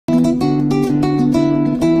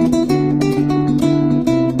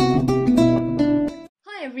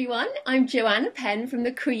I'm Joanna Penn from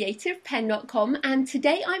the creativepenn.com, and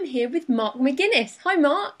today I'm here with Mark McGuinness. Hi,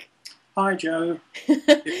 Mark. Hi, Joe.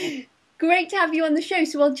 Great to have you on the show.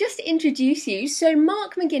 So I'll just introduce you. So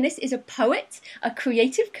Mark McGuinness is a poet, a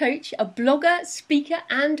creative coach, a blogger, speaker,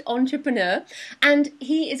 and entrepreneur. And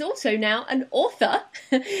he is also now an author.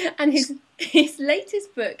 And his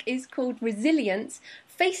latest book is called Resilience,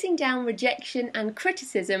 Facing Down Rejection and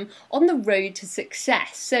Criticism on the Road to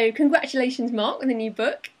Success. So congratulations, Mark, on the new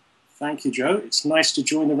book. Thank you, Joe. It's nice to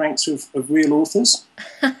join the ranks of real authors.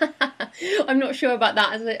 I'm not sure about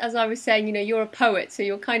that. As I was saying, you're a poet, so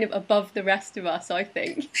you're kind of above the rest of us, I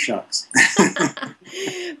think. Shucks.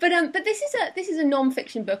 But this is a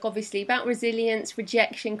non-fiction book, obviously, about resilience,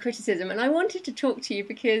 rejection, criticism, and I wanted to talk to you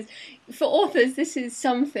because for authors, this is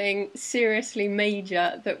something seriously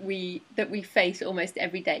major that we face almost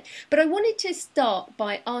every day. But I wanted to start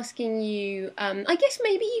by asking you, I guess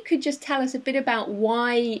maybe you could just tell us a bit about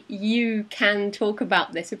why you can talk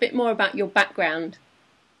about this, a bit more about your background.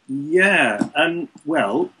 Yeah,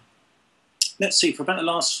 well, let's see, for about the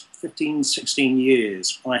last 15, 16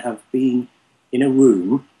 years, I have been in a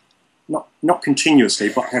room, not continuously,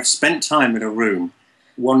 but I have spent time in a room,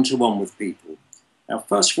 one-to-one with people. Now,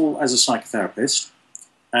 first of all, as a psychotherapist,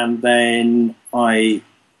 and then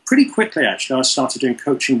pretty quickly, actually, I started doing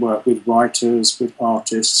coaching work with writers, with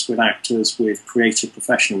artists, with actors, with creative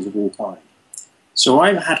professionals of all kinds. So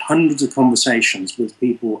I've had hundreds of conversations with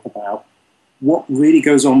people about what really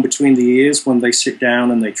goes on between the ears when they sit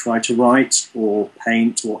down and they try to write or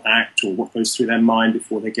paint or act, or what goes through their mind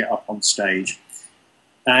before they get up on stage.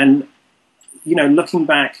 And, looking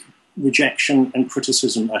back, rejection and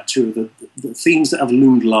criticism are two of the themes that have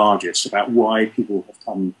loomed largest about why people have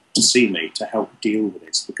come to see me to help deal with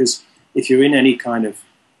this. Because if you're in any kind of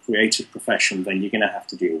creative profession, then you're going to have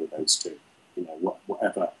to deal with those two,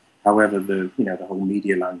 however the whole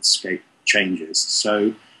media landscape changes.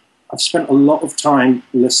 So I've spent a lot of time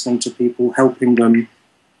listening to people, helping them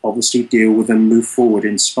obviously deal with and move forward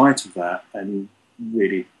in spite of that. And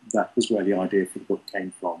really, that was where the idea for the book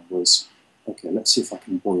came from, was, okay, let's see if I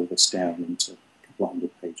can boil this down into a couple of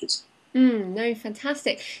hundred pages. No,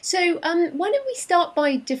 fantastic. So why don't we start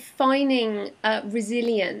by defining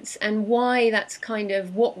resilience and why that's kind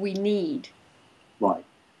of what we need? Right.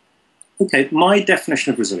 Okay, my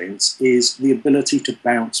definition of resilience is the ability to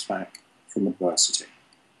bounce back from adversity.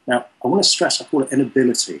 Now, I want to stress, I call it an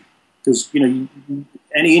ability, because,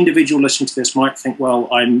 any individual listening to this might think, well,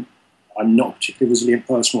 I'm not a particularly resilient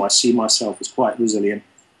person, or I see myself as quite resilient.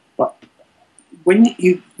 But when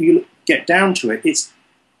you get down to it,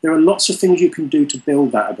 there are lots of things you can do to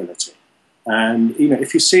build that ability. And,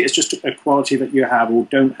 if you see it as just a quality that you have or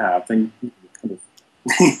don't have, then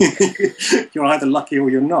you're either lucky or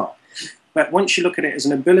you're not. But once you look at it as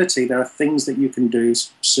an ability, there are things that you can do,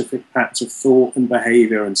 specific patterns of thought and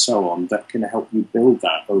behavior and so on, that can help you build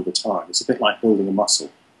that over time. It's a bit like building a muscle.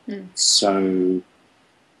 So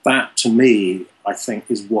that, to me, I think,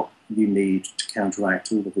 is what you need to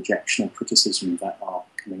counteract all the rejection and criticism that are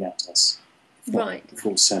coming at us. Right.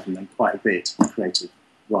 24/7, and quite a bit in creative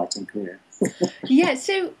writing career. Yeah,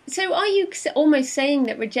 so are you almost saying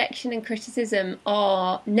that rejection and criticism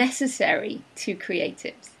are necessary to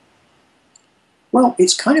creatives? Well,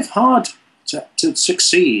 it's kind of hard to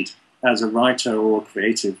succeed as a writer or a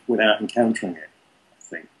creative without encountering it, I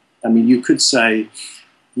think. I mean, you could say,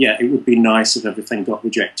 yeah, it would be nice if everything got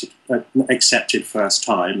accepted first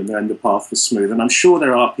time and then the path was smooth. And I'm sure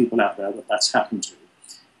there are people out there that that's happened to.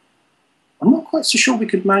 I'm not quite so sure we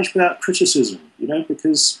could manage without criticism,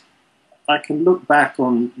 because I can look back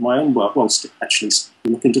on my own work, well, actually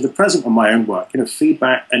look into the present on my own work.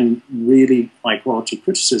 Feedback and really high-quality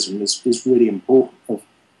criticism is really important of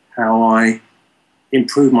how I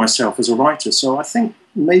improve myself as a writer. So I think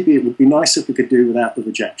maybe it would be nice if we could do without the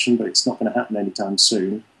rejection, but it's not going to happen anytime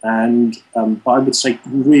soon. And I would say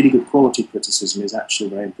really good quality criticism is actually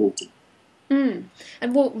very important.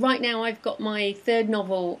 And well, right now I've got my third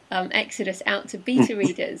novel, Exodus, out to beta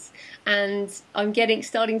readers, and I'm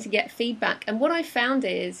starting to get feedback. And what I found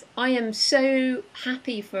is I am so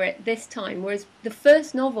happy for it this time, whereas the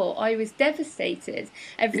first novel I was devastated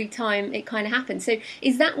every time it kind of happened. So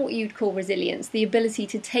is that what you'd call resilience, the ability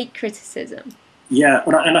to take criticism? Yeah,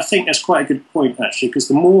 and I think that's quite a good point, actually, because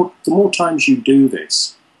the more times you do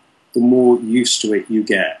this, the more used to it you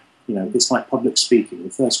get. It's like public speaking. The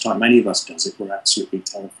first time any of us does it, we're absolutely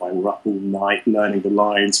terrified. We're up all night learning the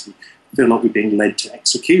lines. We feel like we're being led to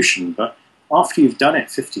execution. But after you've done it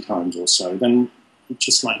 50 times or so, then it's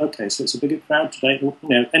just like, okay, so it's a bigger crowd today,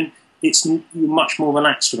 and you're much more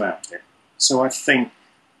relaxed about it. So I think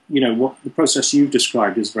what the process you've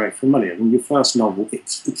described is very familiar. In your first novel, it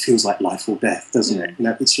feels like life or death, doesn't it?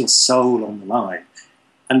 It's your soul on the line.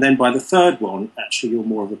 And then by the third one, actually, you're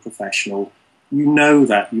more of a professional. You know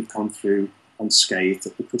that you've come through unscathed,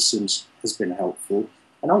 that the criticism has been helpful.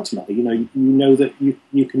 And ultimately, you know that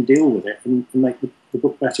you can deal with it and make the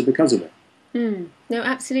book better because of it. No,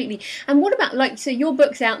 absolutely. And what about, so your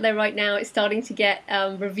book's out there right now, it's starting to get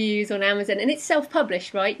reviews on Amazon, and it's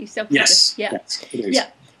self-published, right? You self-published? Yes, yes, it is. Yeah.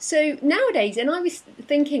 So nowadays, and I was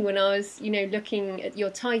thinking when I was, looking at your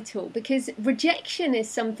title, because rejection is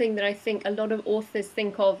something that I think a lot of authors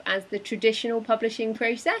think of as the traditional publishing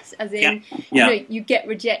process, as in, you get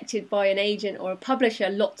rejected by an agent or a publisher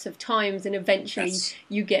lots of times and eventually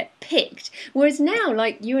you get picked. Whereas now,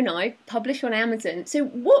 like you and I, publish on Amazon. So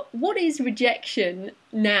what is rejection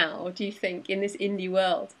now, do you think, in this indie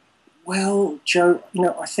world? Well, Jo,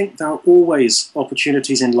 I think there are always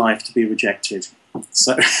opportunities in life to be rejected.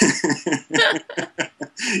 So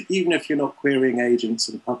even if you're not querying agents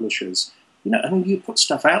and publishers, you put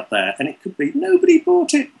stuff out there and it could be nobody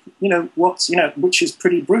bought it, which is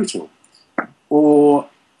pretty brutal. Or,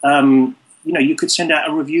 you could send out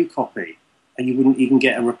a review copy and you wouldn't even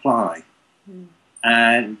get a reply.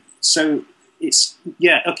 And so it's,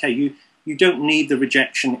 you don't need the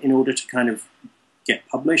rejection in order to kind of get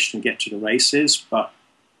published and get to the races, but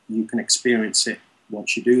you can experience it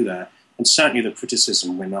once you do that. And certainly the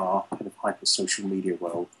criticism in our kind of hyper-social media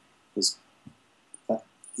world is that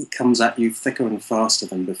it comes at you thicker and faster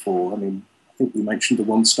than before. I mean, I think we mentioned the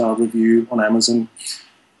 1-star review on Amazon.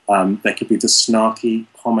 There could be the snarky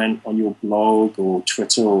comment on your blog or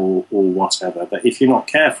Twitter or whatever that, if you're not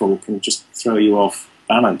careful, can just throw you off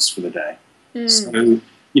balance for the day. So,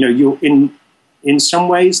 you're in some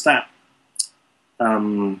ways that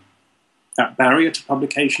that barrier to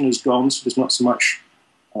publication is gone, so there's not so much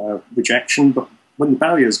rejection, but when the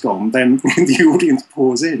barrier's gone, then the audience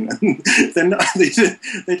pours in, and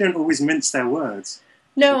they don't always mince their words.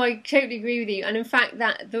 No, I totally agree with you. And in fact,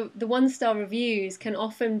 that the 1-star reviews can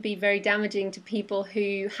often be very damaging to people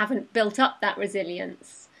who haven't built up that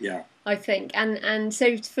resilience. Yeah, I think, and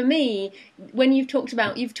so for me, when you've talked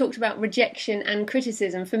about rejection and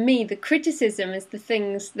criticism, for me, the criticism is the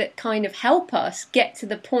things that kind of help us get to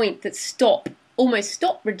the point that almost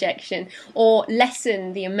stop rejection or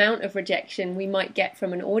lessen the amount of rejection we might get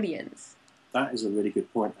from an audience. That is a really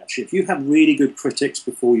good point, actually. If you have really good critics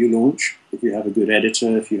before you launch, if you have a good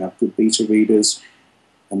editor, if you have good beta readers,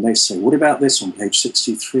 and they say, what about this on page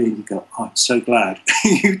 63? And you go, oh, I'm so glad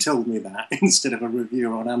you told me that, instead of a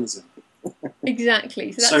review on Amazon.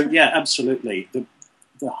 Exactly. So yeah, absolutely.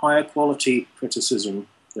 The higher quality criticism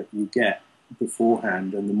that you get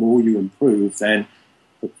beforehand, and the more you improve, then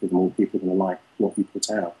hopefully the more people are going to like what you put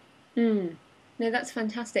out. No, that's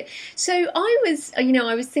fantastic. So I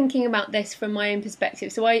was thinking about this from my own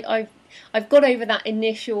perspective. So I've got over that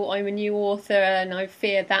initial, I'm a new author and I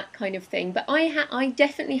fear that kind of thing. But I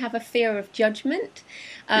definitely have a fear of judgment.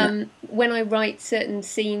 When I write certain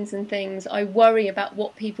scenes and things, I worry about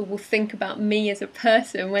what people will think about me as a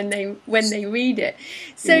person when they read it.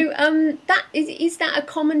 So is that a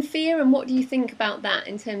common fear? And what do you think about that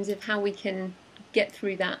in terms of how we can get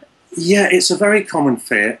through that? Yeah, it's a very common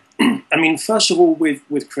fear. I mean, first of all,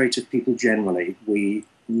 with creative people generally, we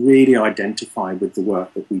really identify with the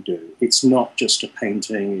work that we do. It's not just a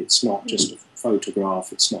painting, it's not just a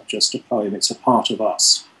photograph, it's not just a poem, it's a part of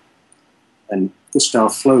us. And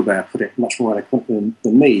Gustave Flaubert put it much more eloquently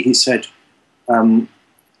than me. He says,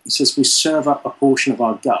 we serve up a portion of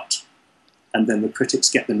our gut, and then the critics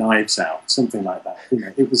get the knives out, something like that.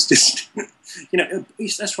 It was just,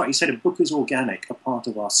 that's right. He said a book is organic, a part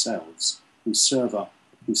of ourselves. We serve up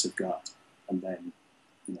a piece of gut, and then,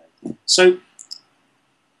 So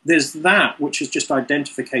there's that, which is just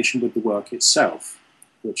identification with the work itself,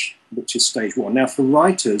 which is stage one. Now, for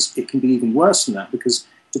writers, it can be even worse than that, because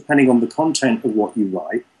depending on the content of what you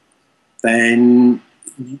write, then,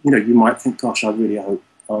 you might think, gosh, I really hope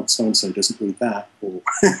so-and-so doesn't read that, or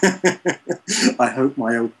I hope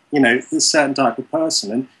this certain type of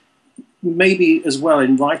person. And maybe as well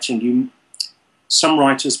in writing, some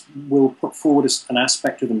writers will put forward an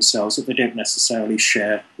aspect of themselves that they don't necessarily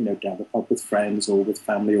share, down the pub with friends or with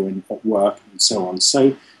family or at work and so on.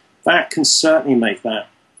 So that can certainly make that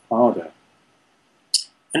harder.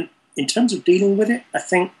 And in terms of dealing with it, I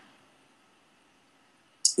think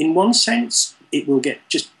in one sense, it will get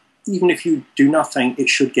even if you do nothing, it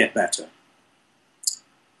should get better.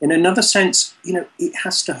 In another sense, it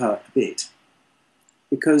has to hurt a bit.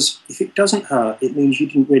 Because if it doesn't hurt, it means you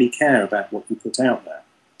didn't really care about what you put out there.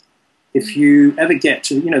 If you ever get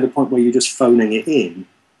to, the point where you're just phoning it in,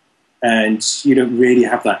 and you don't really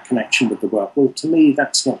have that connection with the work. Well, to me,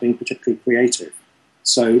 that's not being particularly creative.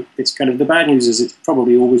 So it's kind of, the bad news is it's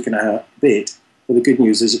probably always going to hurt a bit, but the good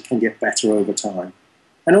news is it can get better over time.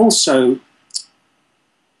 And also,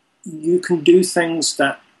 you can do things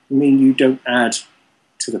that mean you don't add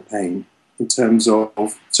to the pain in terms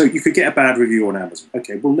of, so you could get a bad review on Amazon.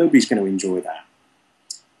 Okay, well, nobody's going to enjoy that.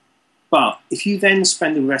 But if you then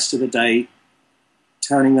spend the rest of the day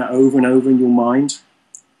turning that over and over in your mind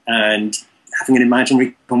and having an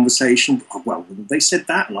imaginary conversation, oh, well, they said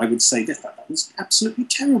that, and I would say this, that was absolutely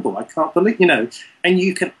terrible. I can't believe, you know, and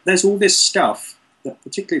you can, there's all this stuff that,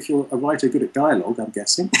 particularly if you're a writer good at dialogue, I'm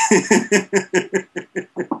guessing,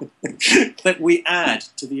 that we add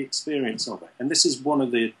to the experience of it. And this is one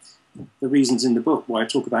of the reasons in the book why I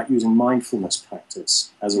talk about using mindfulness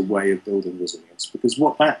practice as a way of building resilience, because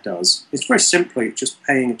what that does, it's very simply just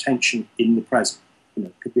paying attention in the present. You know,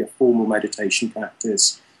 it could be a formal meditation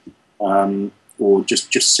practice, or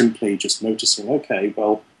just simply just noticing, okay,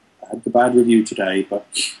 well, I had the bad review today, but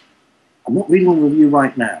I'm not reading the review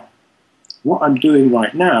right now. What I'm doing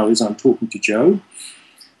right now is I'm talking to Joe,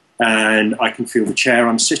 and I can feel the chair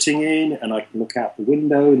I'm sitting in, and I can look out the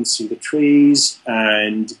window and see the trees,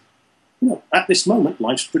 and you know, at this moment,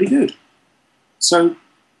 life's pretty good. So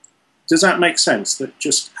does that make sense? That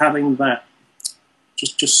just having that,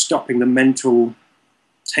 just stopping the mental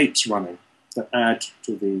tapes running that add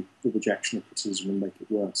to the rejection of criticism and make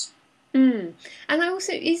it worse. And I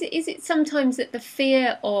also, is it sometimes that the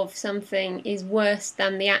fear of something is worse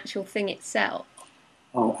than the actual thing itself?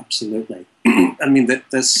 Oh, absolutely. I mean,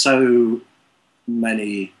 there's so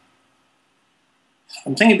many,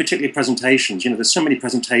 I'm thinking particularly presentations, you know, there's so many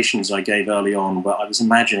presentations I gave early on where I was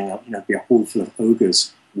imagining, you know, be a hall full of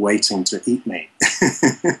ogres waiting to eat me.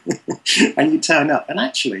 And you turn up, and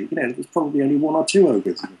actually, you know, there's probably only one or two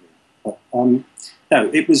ogres in the room. But, no,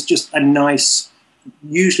 it was just a nice,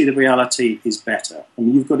 usually the reality is better. I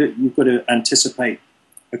mean, you've got to anticipate,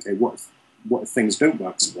 okay, what if things don't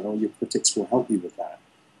work so well? Your critics will help you with that.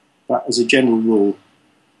 But as a general rule,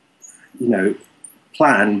 you know,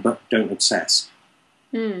 plan, but don't obsess.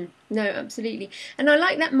 No, absolutely. And I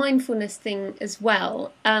like that mindfulness thing as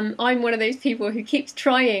well. I'm one of those people who keeps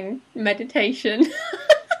trying meditation.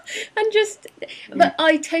 And but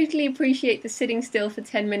I totally appreciate the sitting still for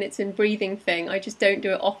 10 minutes and breathing thing. I just don't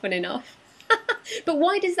do it often enough. But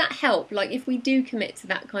why does that help? Like, if we do commit to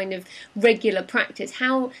that kind of regular practice,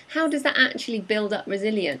 how does that actually build up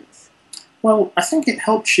resilience? Well, I think it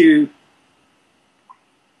helps you.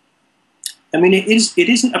 I mean, it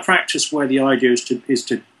isn't a practice where the idea is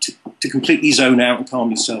to completely zone out and calm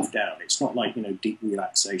yourself down. It's not like, you know, deep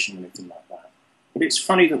relaxation or anything like that. But it's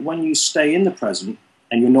funny that when you stay in the present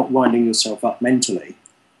and you're not winding yourself up mentally,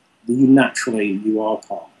 you are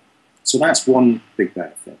calm. So that's one big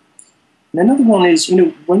benefit. And another one is, you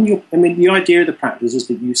know, the idea of the practice is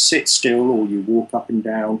that you sit still or you walk up and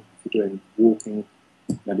down if you're doing walking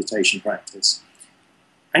meditation practice.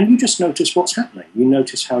 And you just notice what's happening. You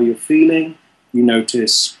notice how you're feeling. You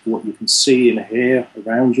notice what you can see and hear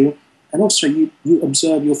around you. And also you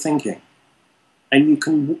observe your thinking. And you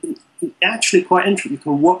can, actually quite interesting, you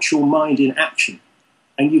can watch your mind in action.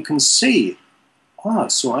 And you can see,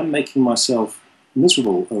 so I'm making myself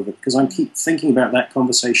miserable over because I keep thinking about that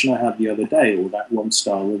conversation I had the other day, or that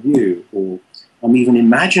one-star review, or I'm even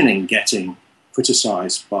imagining getting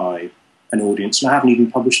criticized by an audience, and I haven't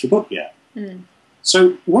even published the book yet.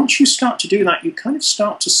 So once you start to do that, you kind of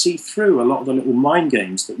start to see through a lot of the little mind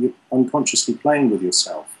games that you're unconsciously playing with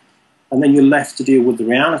yourself. And then you're left to deal with the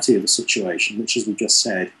reality of the situation, which, as we just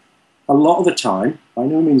said, a lot of the time, by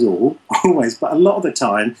no means always, but a lot of the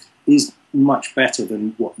time is much better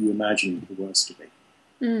than what you imagine the worst to be.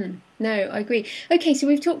 No, I agree. Okay, so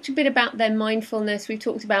we've talked a bit about their mindfulness. We've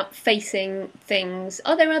talked about facing things.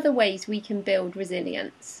 Are there other ways we can build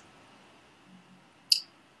resilience?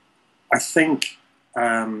 I think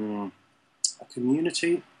a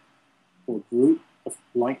community or a group of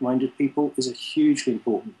like-minded people is a hugely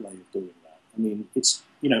important way of doing that. I mean, it's,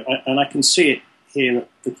 you know, and I can see it here at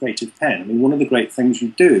the Creative Penn. I mean, one of the great things you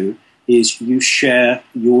do is you share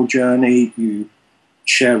your journey, you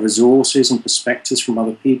share resources and perspectives from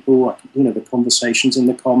other people, you know, the conversations in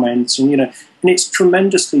the comments, and, you know, and it's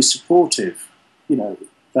tremendously supportive, you know,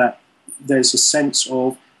 that there's a sense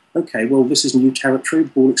of, okay, well, this is new territory,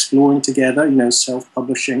 we're all exploring together, you know,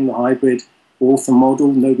 self-publishing, the hybrid author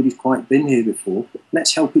model, nobody's quite been here before.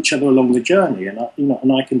 Let's help each other along the journey, and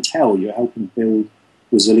I can tell you're helping build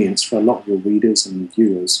resilience for a lot of your readers and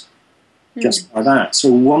viewers just by that.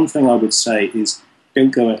 So one thing I would say is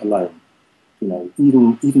don't go it alone. You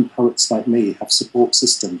know, even poets like me have support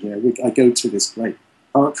systems. You know, I go to this great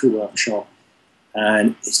poetry workshop,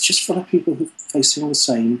 and it's just full of people who are facing the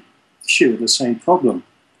same issue, the same problem.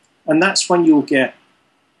 And that's when you'll get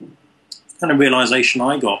kind of realization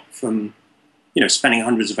I got from, spending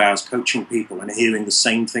hundreds of hours coaching people and hearing the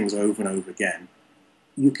same things over and over again.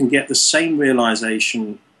 You can get the same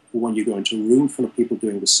realization when you go into a room full of people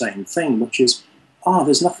doing the same thing, which is,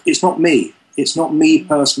 it's not me. It's not me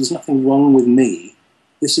personally. There's nothing wrong with me.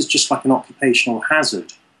 This is just like an occupational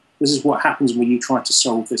hazard. This is what happens when you try to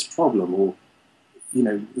solve this problem or,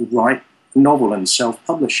 write a novel and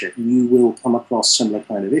self-publish it. You will come across similar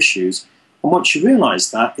kind of issues. And once you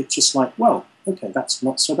realize that, it's just like, well, okay, that's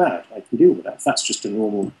not so bad. I can deal with that. If that's just a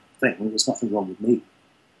normal thing, there's nothing wrong with me.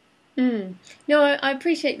 No, I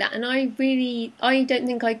appreciate that, and I don't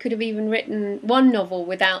think I could have even written one novel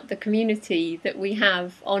without the community that we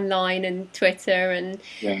have online and Twitter, and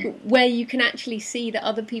where you can actually see that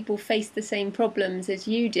other people face the same problems as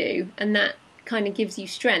you do, and that kind of gives you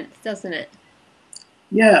strength, doesn't it?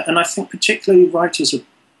 Yeah, and I think particularly writers are,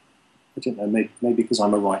 I don't know, maybe because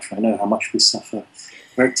I'm a writer, I know how much we suffer.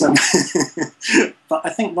 But, but I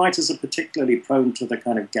think writers are particularly prone to the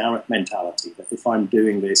kind of Garrett mentality that if I'm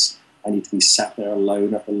doing this, I need to be sat there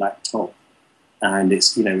alone at the laptop, and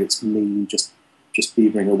it's it's me just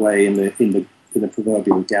beavering away in the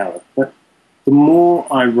proverbial Garrett. But the more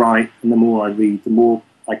I write and the more I read, the more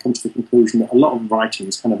I come to the conclusion that a lot of writing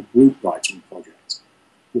is kind of a group writing project.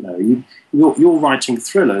 You're writing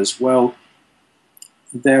thrillers. Well,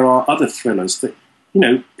 there are other thrillers that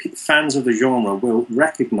fans of the genre will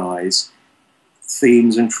recognise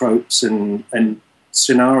themes and tropes and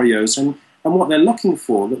scenarios and what they're looking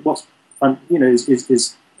for. That what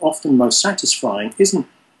is often most satisfying isn't,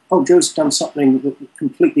 oh, Joe's done something that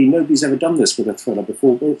completely nobody's ever done this with a thriller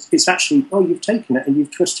before. But it's actually, oh, you've taken it and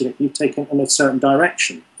you've twisted it, you've taken it in a certain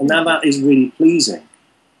direction, and now that is really pleasing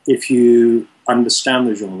if you understand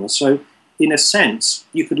the genre. So, in a sense,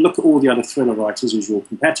 you could look at all the other thriller writers as your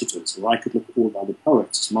competitors, or I could look at all the other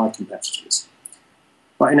poets as my competitors.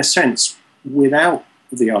 But in a sense, without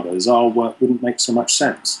the others, our work wouldn't make so much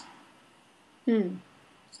sense.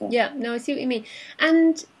 So. Yeah, no, I see what you mean.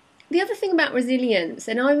 And the other thing about resilience,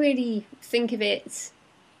 and I really think of it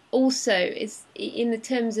also, is in the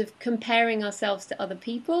terms of comparing ourselves to other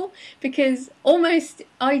people, because almost,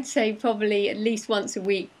 I'd say probably at least once a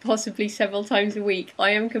week, possibly several times a week,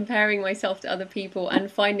 I am comparing myself to other people and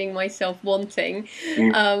finding myself wanting.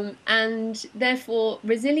 And therefore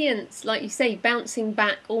resilience, like you say, bouncing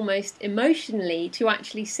back almost emotionally to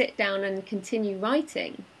actually sit down and continue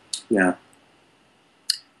writing. Yeah.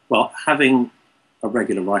 Well, having a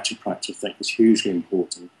regular writing practice, I think, is hugely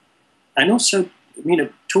important. And also,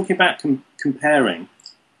 talking about comparing,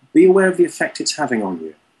 be aware of the effect it's having on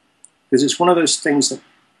you. Because it's one of those things that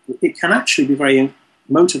it can actually be very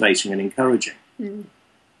motivating and encouraging.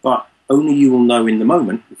 But only you will know in the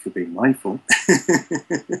moment, if you're being mindful,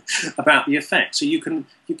 about the effect. So you can,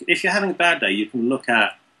 if you're having a bad day, you can look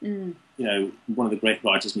at, one of the great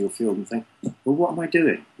writers in your field and think, well, what am I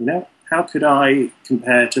doing? How could I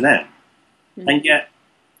compare to them? And yet,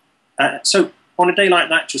 so on a day like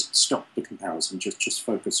that, just stop the comparison. Just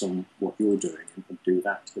focus on what you're doing and do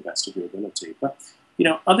that to the best of your ability. But,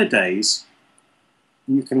 other days,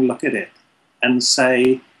 you can look at it and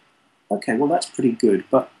say, okay, well, that's pretty good.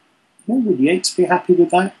 But would Yeats be happy with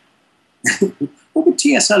that? What would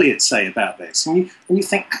T.S. Eliot say about this? And you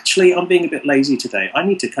think, actually, I'm being a bit lazy today. I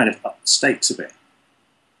need to kind of up the stakes a bit.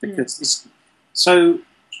 Because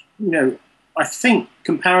I think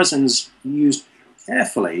comparisons used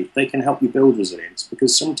carefully, they can help you build resilience,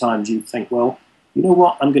 because sometimes you think, well, you know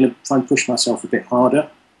what, I'm going to try and push myself a bit harder,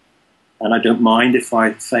 and I don't mind if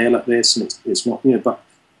I fail at this, and it's not, but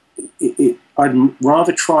I'd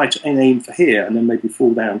rather try to aim for here and then maybe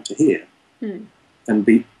fall down to here than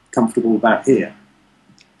be comfortable about here.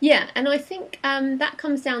 Yeah, and I think that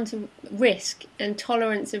comes down to risk and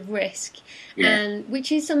tolerance of risk, and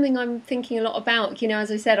which is something I'm thinking a lot about. As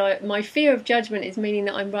I said, my fear of judgment is meaning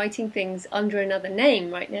that I'm writing things under another name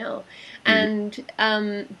right now. And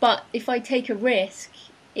but if I take a risk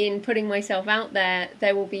in putting myself out there,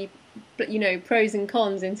 there will be, pros and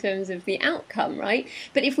cons in terms of the outcome, right?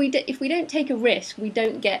 But if we don't take a risk, we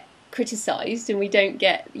don't get criticised, and we don't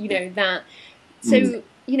get that. So.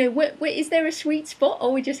 Is there a sweet spot,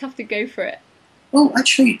 or we just have to go for it? Well,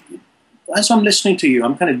 actually, as I'm listening to you,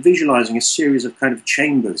 I'm kind of visualizing a series of kind of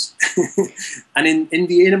chambers. And in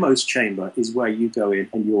the innermost chamber is where you go in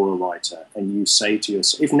and you're a writer, and you say to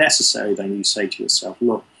yourself, if necessary, then you say to yourself,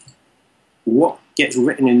 look, what gets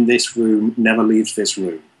written in this room never leaves this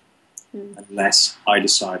room unless I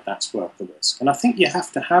decide that's worth the risk. And I think you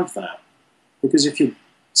have to have that, because if you're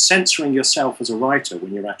censoring yourself as a writer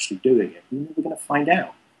when you're actually doing it, you're never going to find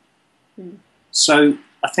out. So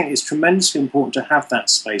I think it's tremendously important to have that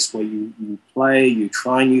space where you play, you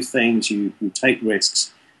try new things, you take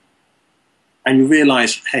risks, and you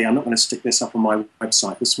realise, hey, I'm not going to stick this up on my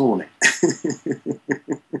website this morning.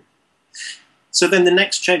 So then the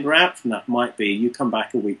next chamber out from that might be you come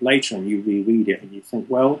back a week later and you reread it and you think,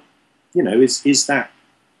 well, you know, is that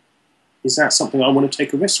something I want to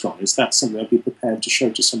take a risk on? Is that something I'd be prepared to show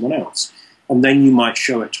to someone else? And then you might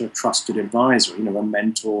show it to a trusted advisor, you know, a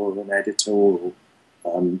mentor or an editor or,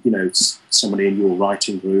 you know, somebody in your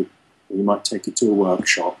writing group, or you might take it to a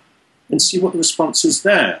workshop and see what the response is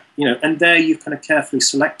there. You know, and there you've kind of carefully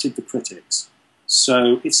selected the critics.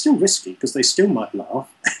 So it's still risky because they still might laugh,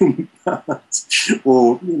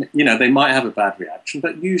 or, you know, they might have a bad reaction.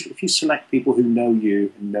 But usually if you select people who know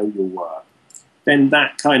you and know your work, then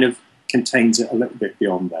that kind of contains it a little bit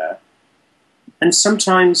beyond there. And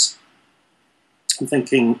sometimes I'm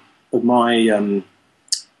thinking of my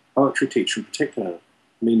poetry teacher in particular,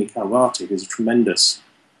 Mimi Kawati, who's a tremendous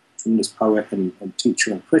poet and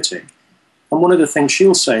teacher and critic. And one of the things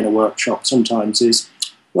she'll say in a workshop sometimes is,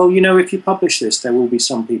 well, you know, if you publish this, there will be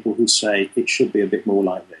some people who say it should be a bit more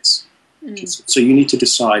like this. So you need to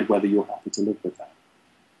decide whether you're happy to live with that,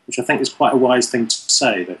 which I think is quite a wise thing to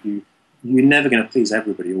say, that you're never going to please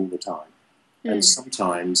everybody all the time. And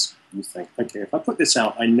sometimes you think, okay, if I put this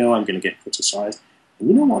out, I know I'm going to get criticised. And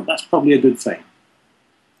you know what? That's probably a good thing.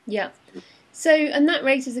 Yeah. So, and that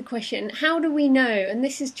raises a question, how do we know, and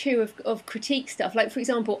this is true of critique stuff, like, for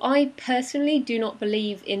example, I personally do not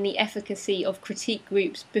believe in the efficacy of critique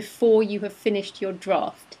groups before you have finished your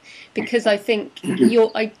draft, because I think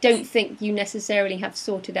I don't think you necessarily have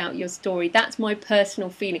sorted out your story. That's my personal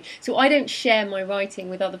feeling. So I don't share my writing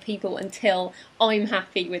with other people until I'm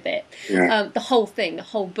happy with it. Yeah. The whole thing, the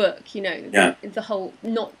whole book, you know, yeah. the whole,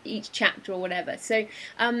 not each chapter or whatever. So,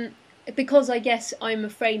 because I guess I'm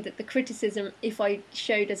afraid that the criticism, if I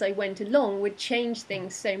showed as I went along, would change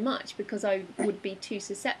things so much because I would be too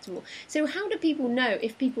susceptible. So how do people know,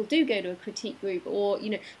 if people do go to a critique group, or, you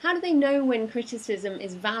know, how do they know when criticism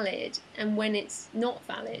is valid and when it's not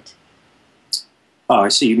valid? Oh, I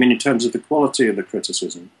see. You mean in terms of the quality of the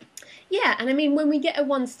criticism? Yeah, and I mean, when we get a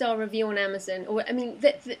 1-star review on Amazon, or, I mean,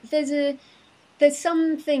 there's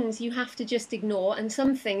some things you have to just ignore and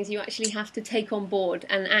some things you actually have to take on board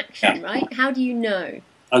and action, yeah. Right? How do you know?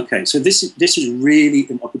 Okay, so this is really,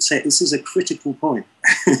 I would say this is a critical point.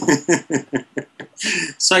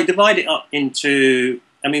 So I divide it up into,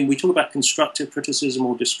 I mean, we talk about constructive criticism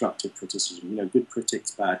or destructive criticism, you know, good critics,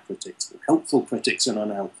 bad critics, helpful critics and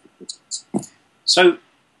unhelpful critics. So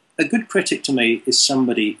a good critic to me is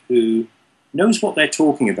somebody who knows what they're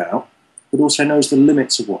talking about, but also knows the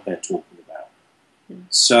limits of what they're talking about.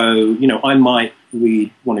 So, you know, I might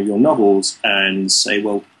read one of your novels and say,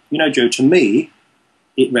 well, you know, Joe, to me,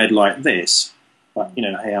 it read like this. But, you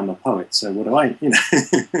know, hey, I'm a poet, so what do I, you know.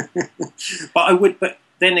 But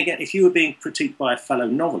then again, if you were being critiqued by a fellow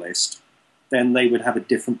novelist, then they would have a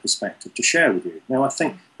different perspective to share with you. Now, I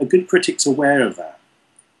think a good critic's aware of that.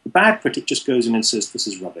 The bad critic just goes in and says, this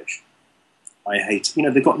is rubbish. I hate it. You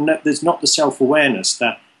know, there's not the self-awareness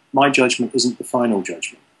that my judgment isn't the final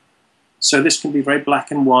judgment. So this can be very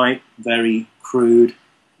black and white, very crude.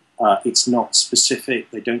 It's not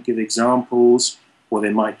specific. They don't give examples, or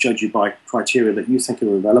they might judge you by criteria that you think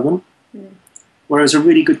are irrelevant. Whereas a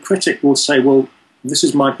really good critic will say, well, this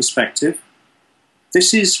is my perspective.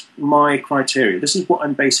 This is my criteria. This is what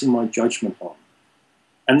I'm basing my judgment on.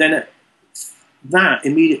 And then that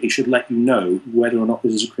immediately should let you know whether or not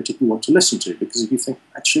this is a critic you want to listen to. Because if you think,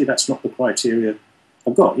 actually, that's not the criteria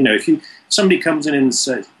I've got. You know, if somebody comes in and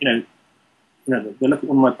says, you know, they look at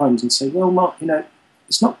one of my poems and say, well, Mark, you know,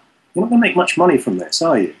 you're not going to make much money from this,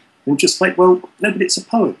 are you? And just like, well, no, but it's a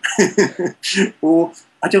poem. Or,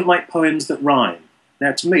 I don't like poems that rhyme.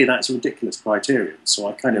 Now, to me, that's a ridiculous criterion. So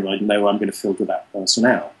I know I'm going to filter that person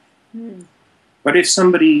out. But if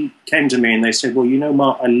somebody came to me and they said, well, you know,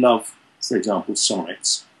 Mark, I love, for example,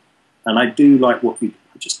 sonnets. And I do like what I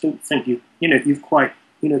just don't think you've quite,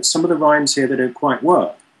 you know, some of the rhymes here that don't quite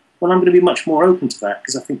work. Well, I'm going to be much more open to that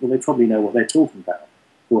because I think, well, they probably know what they're talking about,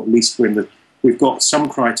 or at least we've got some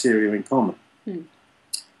criteria in common.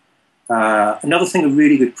 Another thing a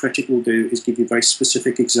really good critic will do is give you very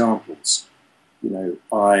specific examples. You know,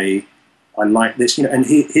 I like this, you know, and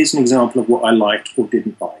here's an example of what I liked or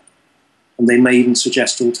didn't like. And they may even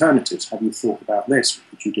suggest alternatives. Have you thought about this?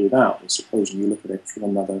 What could you do that? And supposing you look at it from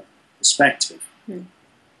another perspective.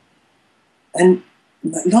 And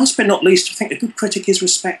last but not least, I think a good critic is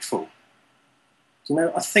respectful. You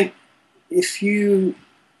know, I think if you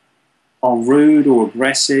are rude or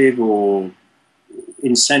aggressive or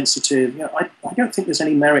insensitive, I don't think there's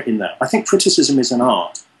any merit in that. I think criticism is an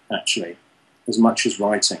art, actually, as much as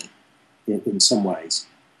writing in some ways.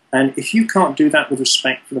 And if you can't do that with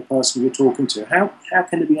respect for the person you're talking to, how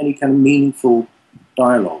can there be any kind of meaningful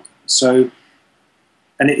dialogue? So,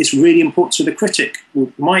 and it is really important. So the critic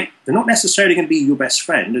they're not necessarily going to be your best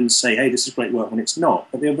friend and say, hey, this is great work, when it's not.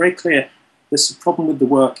 But they're very clear, there's a problem with the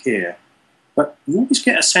work here. But you always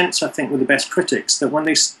get a sense, I think, with the best critics, that when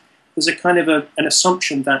there's a kind of an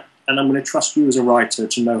assumption that, and I'm going to trust you as a writer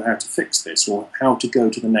to know how to fix this or how to go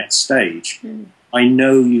to the next stage. I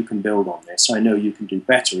know you can build on this. I know you can do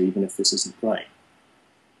better, even if this isn't great.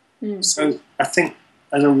 So I think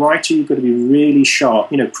as a writer, you've got to be really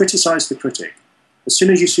sharp. Criticize the critic. As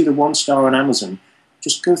soon as you see the 1-star on Amazon,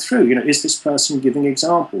 just go through. Is this person giving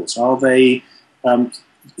examples? Are they?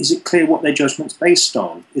 Is it clear what their judgment's based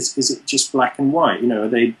on? Is it just black and white? Are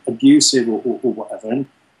they abusive or whatever?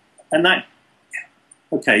 And that,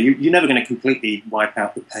 okay, you're never going to completely wipe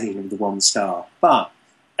out the pain of the 1-star, but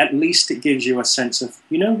at least it gives you a sense of,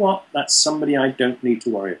 you know what, that's somebody I don't need to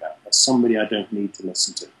worry about. That's somebody I don't need to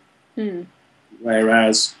listen to.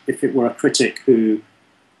 Whereas if it were a critic who,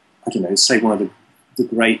 I don't know, say one of the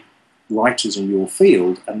great writers in your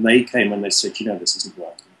field, and they came and they said, this isn't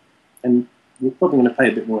working, and you're probably going to pay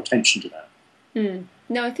a bit more attention to that.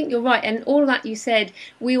 No, I think you're right. And all that you said,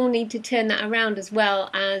 we all need to turn that around as well,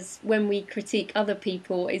 as when we critique other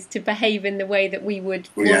people, is to behave in the way that we would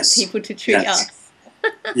want people to treat us.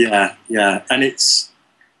 Yeah. And it's,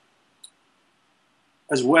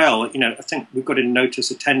 as well, I think we've got to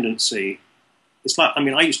notice a tendency. It's like,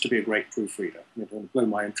 I used to be a great proofreader. I don't want to blow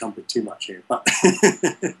my own trumpet too much here, but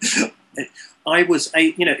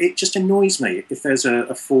it just annoys me if there's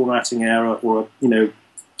a formatting error or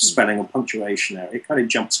spelling or punctuation error. It kind of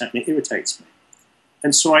jumps at me, it irritates me.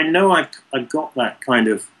 And so I know I've got that kind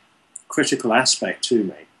of critical aspect to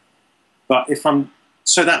me. But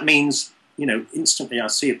so that means, instantly I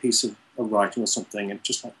see a piece of writing or something, and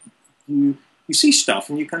just like you see stuff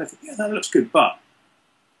and you kind of think, yeah, that looks good, but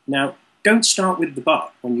now don't start with the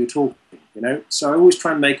but when you're talking, So I always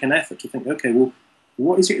try and make an effort to think, okay, well,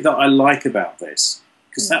 what is it that I like about this?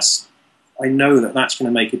 Because I know that's going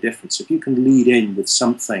to make a difference. If you can lead in with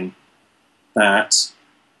something that,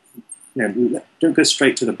 don't go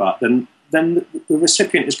straight to the but, then the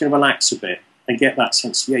recipient is going to relax a bit and get that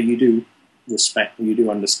sense, yeah, you do respect, you do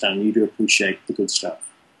understand, you do appreciate the good stuff.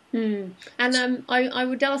 And I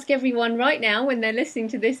would ask everyone right now, when they're listening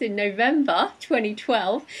to this in November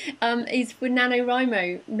 2012, is for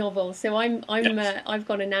NaNoWriMo novels. So I've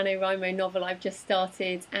got a NaNoWriMo novel I've just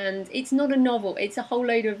started, and it's not a novel, it's a whole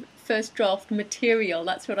load of first draft material.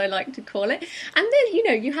 That's what I like to call it. And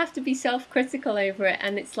then, you have to be self-critical over it,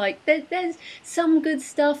 and it's like there's some good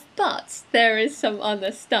stuff, but there is some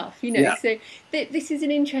other stuff, So this is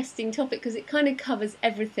an interesting topic because it kind of covers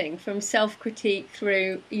everything from self-critique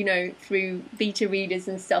through through beta readers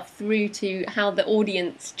and stuff, through to how the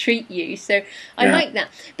audience treat you. So I like that.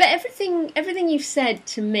 But everything you've said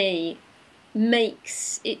to me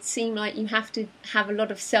makes it seem like you have to have a lot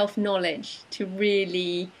of self-knowledge to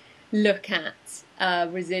really look at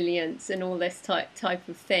resilience and all this type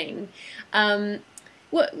of thing.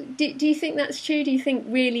 What do you think that's true? Do you think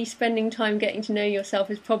really spending time getting to know yourself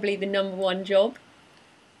is probably the #1 job?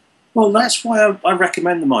 Well, that's why I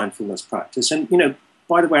recommend the mindfulness practice. And,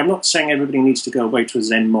 by the way, I'm not saying everybody needs to go away to a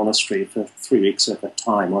Zen monastery for 3 weeks at a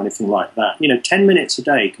time or anything like that. 10 minutes a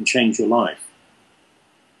day can change your life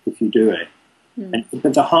if you do it.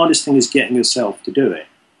 But the hardest thing is getting yourself to do it.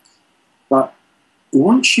 But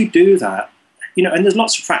once you do that, and there's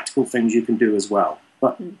lots of practical things you can do as well.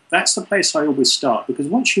 But that's the place I always start, because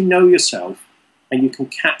once you know yourself and you can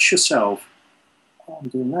catch yourself, oh, I'm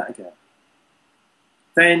doing that again,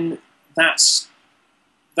 then that's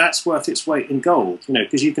worth its weight in gold,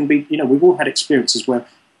 because you can be, we've all had experiences where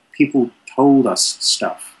people told us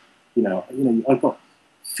stuff, I've got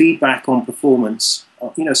feedback on performance,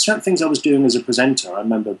 certain things I was doing as a presenter. I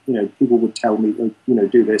remember, people would tell me,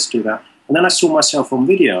 do this, do that. And then I saw myself on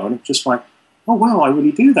video and it's just like, oh, wow, I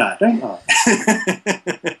really do that, don't I?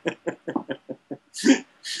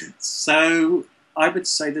 So I would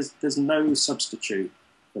say there's no substitute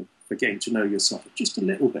for getting to know yourself just a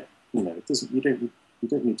little bit. You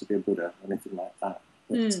don't need to be a Buddha or anything like that.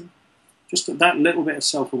 But just that little bit of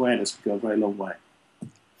self-awareness could go a very long way.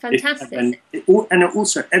 Fantastic. And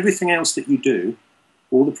also everything else that you do,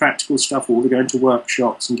 all the practical stuff, all the going to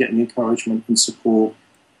workshops and getting encouragement and support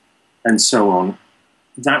and so on,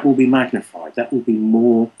 that will be magnified. That will be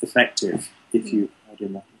more effective if you add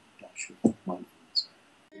in that dash of mindfulness.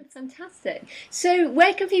 Fantastic. So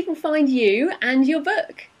where can people find you and your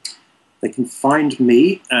book? They can find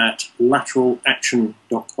me at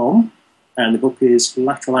lateralaction.com, and the book is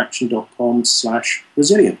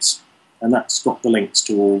lateralaction.com/resilience. And that's got the links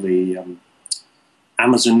to all the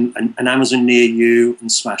Amazon and Amazon near you and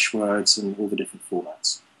Smashwords and all the different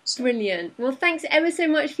formats. So. Brilliant. Well, thanks ever so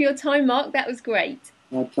much for your time, Mark. That was great.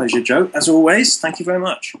 My pleasure, Jo. As always, thank you very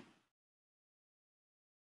much.